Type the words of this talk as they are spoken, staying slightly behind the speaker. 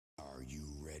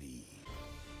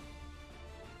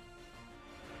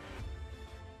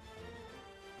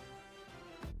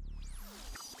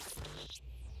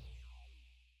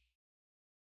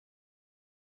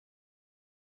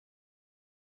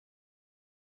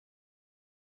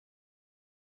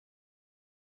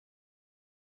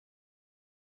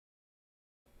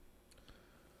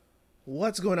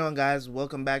What's going on, guys?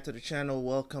 Welcome back to the channel.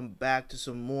 Welcome back to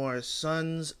some more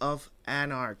Sons of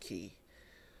Anarchy.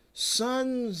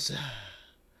 Sons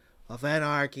of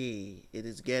Anarchy. It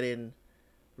is getting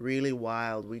really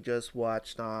wild. We just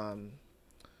watched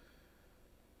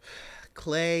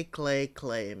Clay,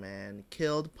 man.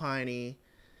 Killed Piney.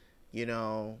 You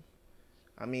know,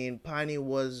 Piney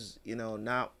was,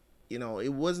 not,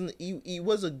 it wasn't, he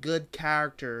was a good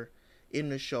character in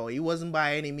the show. He wasn't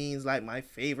by any means like my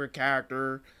favorite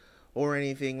character or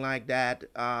anything like that.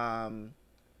 But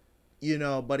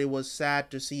it was sad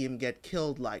to see him get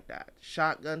killed like that.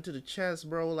 Shotgun to the chest,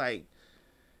 bro. Like,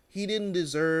 he didn't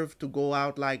deserve to go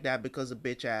out like that because of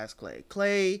bitch ass Clay.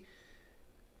 Clay,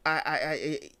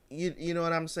 you know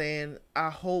what I'm saying? I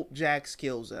hope Jax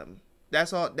kills him.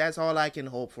 That's all I can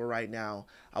hope for right now.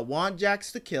 I want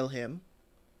Jax to kill him,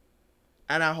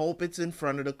 and I hope it's in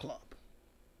front of the club.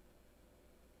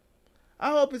 I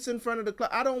hope it's in front of the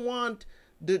club. I don't want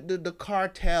the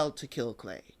cartel to kill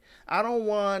Clay. I don't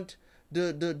want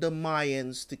the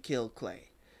Mayans to kill Clay.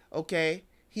 Okay?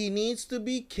 He needs to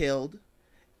be killed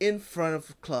in front of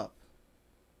the club.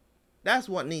 That's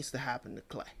what needs to happen to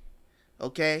Clay.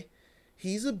 Okay?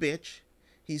 He's a bitch.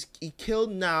 He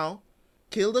killed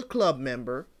a club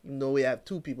member. You know we have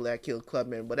two people that killed club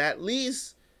member, but at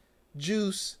least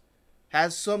Juice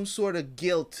has some sort of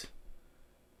guilt.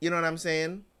 You know what I'm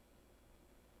saying?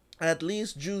 At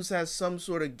least Juice has some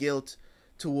sort of guilt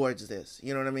towards this.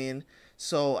 You know what I mean?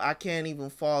 So I can't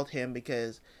even fault him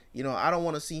because, I don't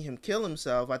want to see him kill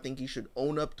himself. I think he should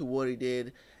own up to what he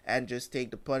did and just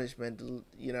take the punishment.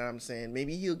 You know what I'm saying?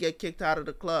 Maybe he'll get kicked out of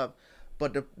the club.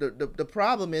 But the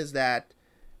problem is that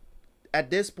at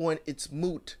this point, it's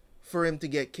moot for him to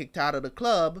get kicked out of the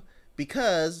club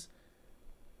because,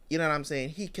 you know what I'm saying,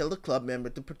 he killed a club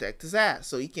member to protect his ass.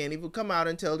 So he can't even come out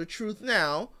and tell the truth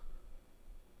now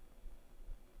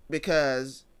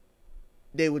because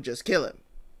they would just kill him,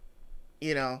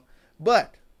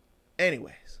 But,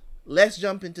 anyways, let's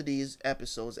jump into these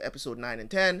episodes, episode 9 and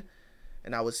 10,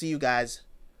 and I will see you guys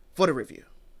for the review.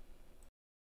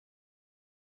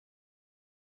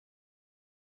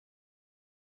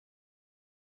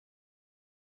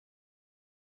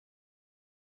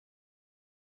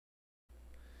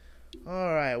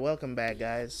 Alright, welcome back,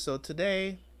 guys. So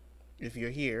today, if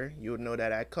you're here, you would know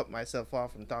that I cut myself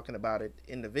off from talking about it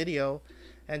in the video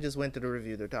and just went to the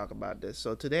review to talk about this.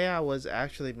 So today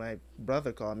my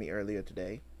brother called me earlier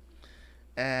today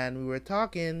and we were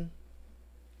talking,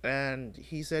 and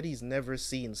he said he's never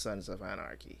seen Sons of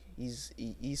Anarchy.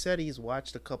 He said he's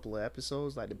watched a couple of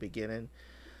episodes, like the beginning,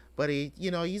 but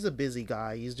he's a busy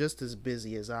guy. He's just as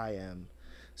busy as I am.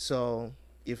 So,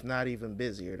 if not even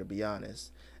busier, to be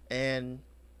honest. And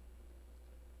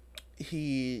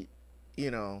he,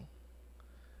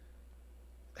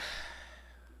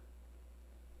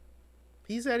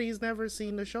 he said he's never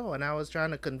seen the show, and I was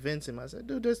trying to convince him. I said,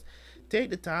 dude, just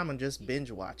take the time and just binge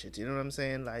watch it. You know what I'm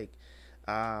saying? Like,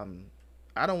 I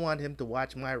don't want him to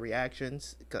watch my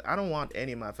reactions, because I don't want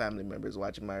any of my family members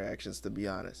watching my reactions, to be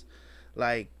honest.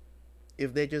 Like,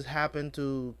 if they just happen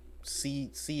to see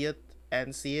it,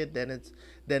 then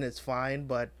it's fine.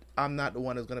 But I'm not the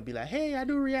one who's gonna be like, hey, I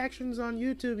do reactions on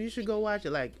YouTube, you should go watch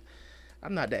it. Like,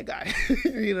 I'm not that guy.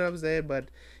 You know what I'm saying? But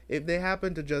if they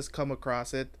happen to just come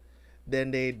across it,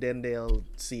 then they'll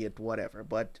see it, whatever.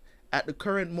 But at the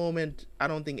current moment, I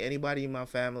don't think anybody in my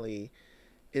family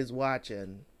is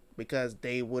watching, because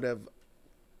they would have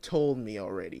told me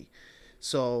already.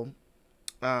 So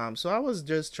so I was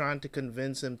just trying to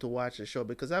convince him to watch the show,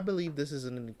 because I believe this is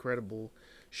an incredible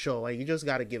show, and you just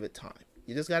got to give it time.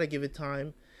 You just got to give it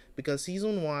time, because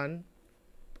season 1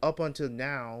 up until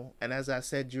now, and as I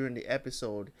said during the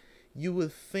episode, you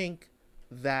would think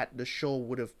that the show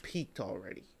would have peaked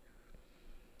already.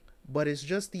 But it's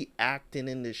just the acting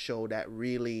in this show that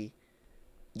really,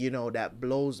 that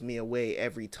blows me away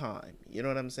every time. You know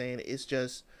what I'm saying? It's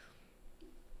just,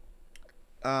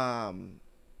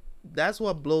 that's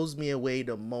what blows me away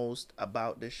the most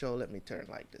about this show. Let me turn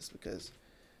like this, because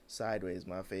sideways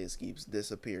my face keeps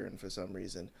disappearing for some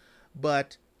reason.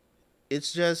 But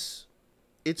it's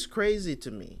crazy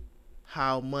to me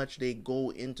how much they go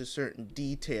into certain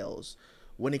details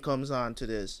when it comes on to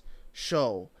this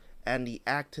show, and the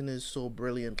acting is so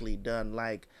brilliantly done.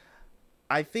 Like,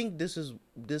 I think this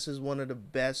is one of the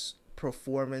best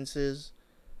performances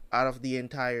out of the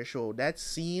entire show. That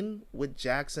scene with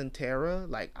Jax and Tara,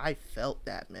 like, I felt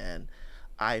that, man.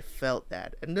 I felt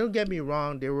that. And don't get me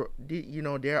wrong, there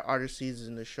are other scenes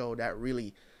in the show that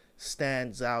really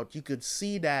stands out. You could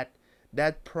see that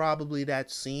probably that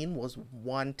scene was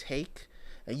one take,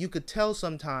 and you could tell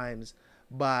sometimes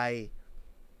by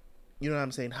you know what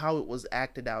I'm saying, how it was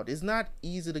acted out. It's not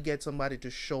easy to get somebody to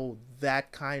show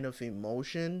that kind of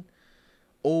emotion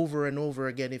over and over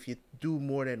again if you do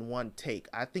more than one take.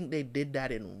 I think they did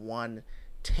that in one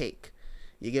take.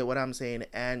 You get what I'm saying?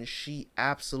 And she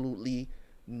absolutely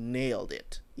nailed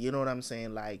it. You know what I'm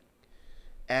saying? Like,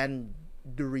 and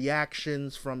the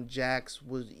reactions from Jax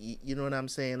was, you know what I'm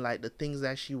saying? Like the things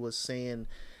that she was saying,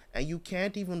 and you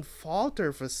can't even fault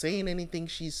her for saying anything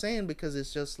she's saying, because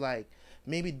it's just like,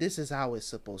 maybe this is how it's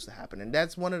supposed to happen. And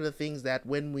that's one of the things that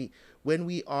when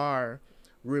we are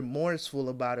remorseful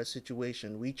about a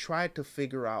situation, we try to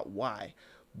figure out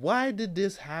why did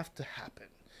this have to happen.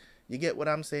 You get what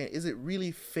I'm saying? Is it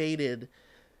really fated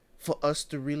for us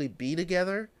to really be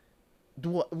together?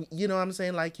 Do you know what I'm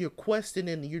saying? Like, you're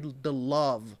questioning the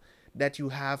love that you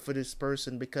have for this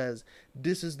person because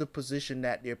this is the position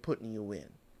that they're putting you in,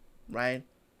 right?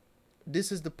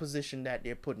 This is the position that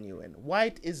they're putting you in.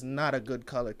 White is not a good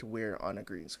color to wear on a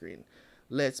green screen.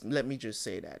 Let me just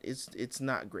say that it's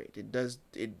not great. It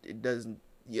doesn't.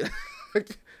 Yeah,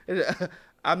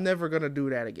 I'm never gonna do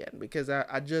that again, because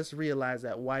I just realized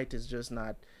that white is just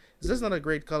not. It's just not a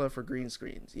great color for green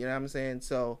screens. You know what I'm saying?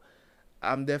 So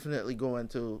I'm definitely going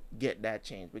to get that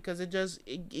changed, because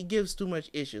it gives too much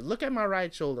issues. Look at my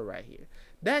right shoulder right here.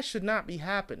 That should not be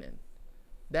happening.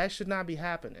 That should not be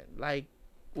happening. Like,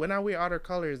 when I wear other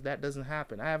colors, that doesn't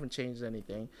happen. I haven't changed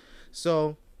anything.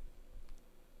 So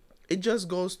it just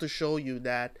goes to show you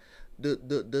that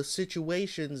the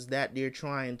situations that they're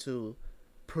trying to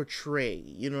portray,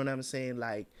 you know what I'm saying?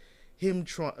 Like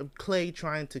Clay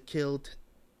trying to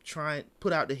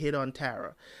put out the hit on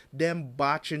Tara, them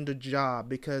botching the job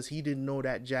because he didn't know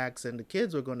that Jax and the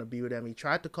kids were going to be with him. He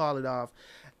tried to call it off,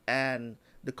 and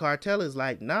the cartel is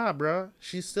like, nah, bro,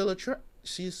 she's still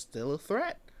a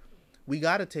threat. We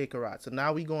got to take her out. So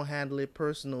now we going to handle it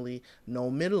personally. No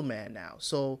middleman now.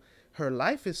 So her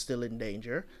life is still in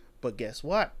danger. But guess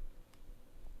what?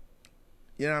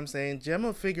 You know what I'm saying?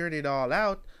 Gemma figured it all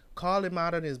out. Called him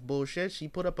out on his bullshit. She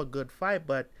put up a good fight.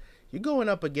 But you're going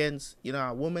up against,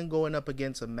 a woman going up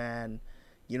against a man.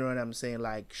 You know what I'm saying?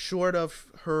 Like, short of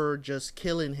her just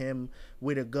killing him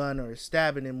with a gun or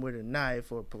stabbing him with a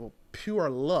knife or pure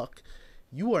luck,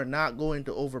 you are not going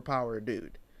to overpower a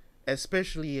dude.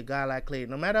 Especially a guy like Clay.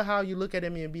 No matter how you look at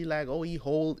him and be like, oh, he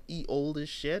old as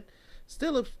shit,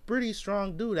 still a pretty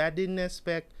strong dude. I didn't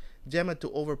expect Gemma to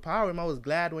overpower him. I was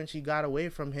glad when she got away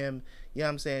from him. You know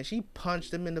what I'm saying? She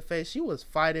punched him in the face. She was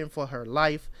fighting for her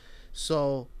life.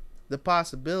 So the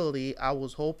possibility, I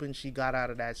was hoping she got out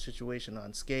of that situation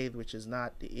unscathed, which is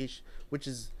not the issue, which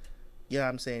is, you know what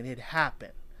I'm saying, it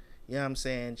happened. You know what I'm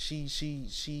saying?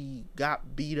 She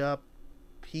got beat up.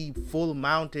 He full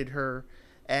mounted her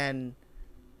and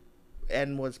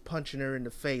was punching her in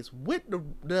the face with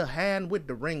the hand with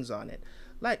the rings on it.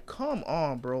 Like, come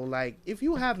on, bro. Like, if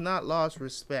you have not lost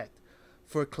respect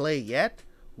for Clay yet,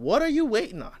 what are you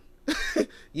waiting on?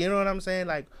 You know what I'm saying?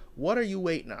 Like, what are you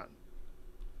waiting on?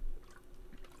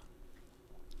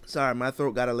 Sorry, my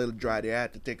throat got a little dry there. I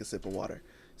had to take a sip of water.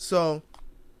 So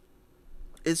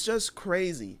it's just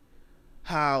crazy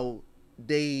how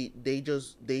they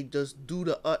just do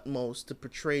the utmost to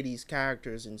portray these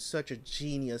characters in such a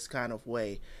genius kind of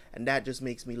way, and that just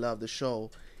makes me love the show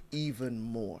even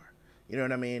more. You know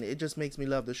what I mean? It just makes me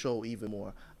love the show even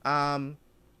more.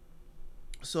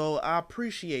 So I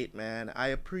appreciate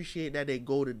that they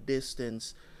go the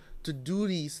distance to do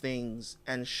these things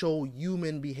and show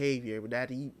human behavior,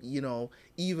 that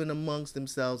even amongst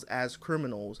themselves as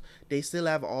criminals, they still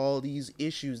have all these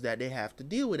issues that they have to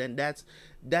deal with. And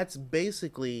that's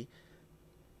basically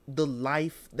the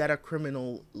life that a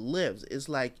criminal lives. It's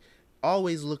like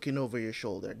always looking over your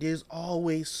shoulder. There's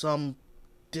always something.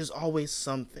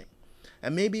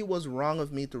 And maybe it was wrong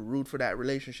of me to root for that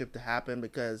relationship to happen,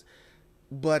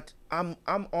 but I'm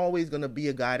always gonna be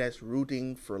a guy that's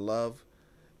rooting for love.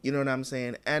 You know what I'm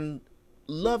saying? And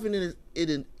loving it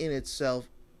in itself,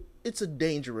 it's a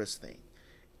dangerous thing.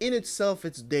 In itself,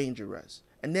 it's dangerous.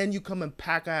 And then you come and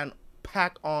pack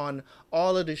on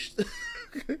all of this,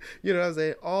 you know what I'm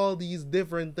saying? All these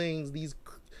different things, these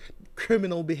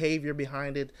criminal behavior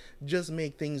behind it, just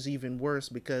make things even worse,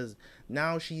 because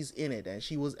now she's in it and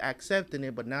she was accepting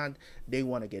it, but now they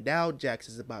want to get out. Jax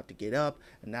is about to get up,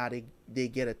 and now they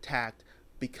get attacked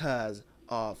because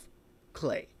of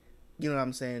Clay. You know what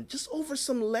I'm saying? Just over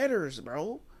some letters,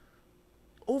 bro.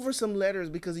 Over some letters,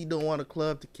 because he don't want a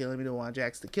club to kill him. He don't want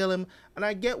Jax to kill him. And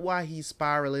I get why he's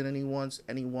spiraling, and he wants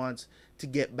to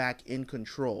get back in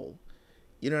control.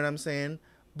 You know what I'm saying?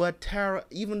 But Tara,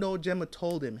 even though Gemma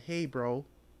told him, hey, bro,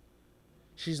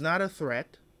 she's not a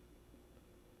threat.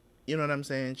 You know what I'm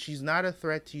saying? She's not a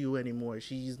threat to you anymore.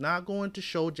 She's not going to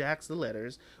show Jax the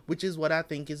letters, which is what I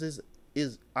think is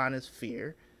his honest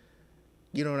fear.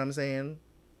 You know what I'm saying?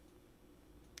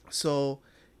 So,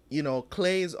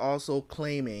 Clay is also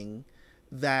claiming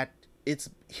that it's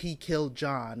he killed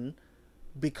John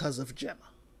because of Gemma.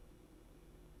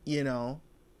 You know,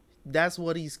 that's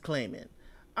what he's claiming.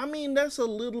 I mean, that's a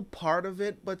little part of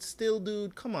it, but still,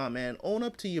 dude, come on, man, own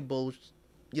up to your bullshit.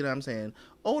 You know what I'm saying?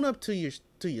 Own up to your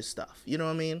stuff. You know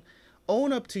what I mean?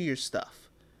 Own up to your stuff,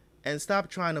 and stop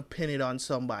trying to pin it on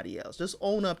somebody else. Just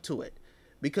own up to it,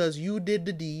 because you did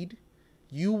the deed.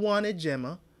 You wanted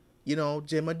Gemma.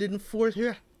 Gemma didn't force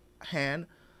her hand.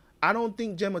 I don't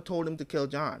think Gemma told him to kill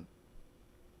John.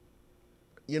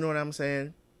 You know what I'm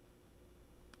saying?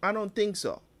 I don't think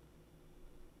so.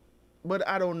 But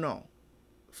I don't know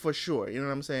for sure. You know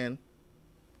what I'm saying?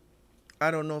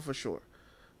 I don't know for sure.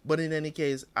 But in any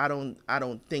case, I don't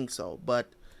think so.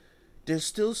 But there's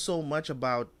still so much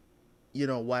about,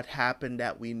 what happened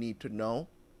that we need to know.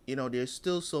 There's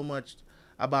still so much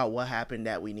about what happened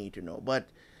that we need to know. But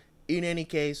in any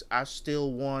case, I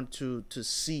still want to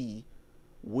see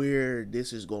where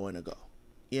this is going to go.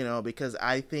 Because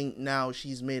I think now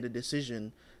she's made a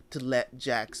decision to let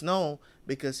Jax know,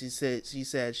 because she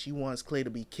said she wants Clay to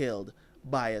be killed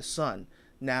by a son.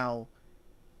 Now,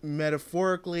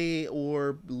 metaphorically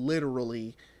or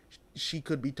literally, she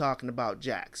could be talking about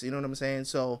Jax. You know what I'm saying?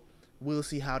 So we'll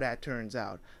see how that turns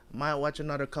out. I might watch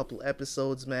another couple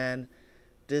episodes, man.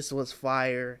 This was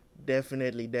fire.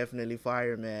 Definitely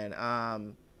fire, man. I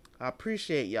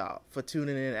appreciate y'all for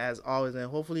tuning in as always, and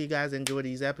hopefully you guys enjoy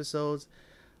these episodes.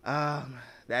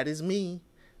 That is me.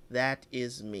 That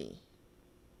is me.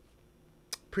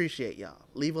 Appreciate y'all.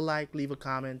 Leave a like, leave a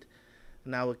comment,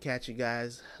 and I will catch you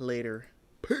guys later.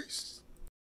 Peace.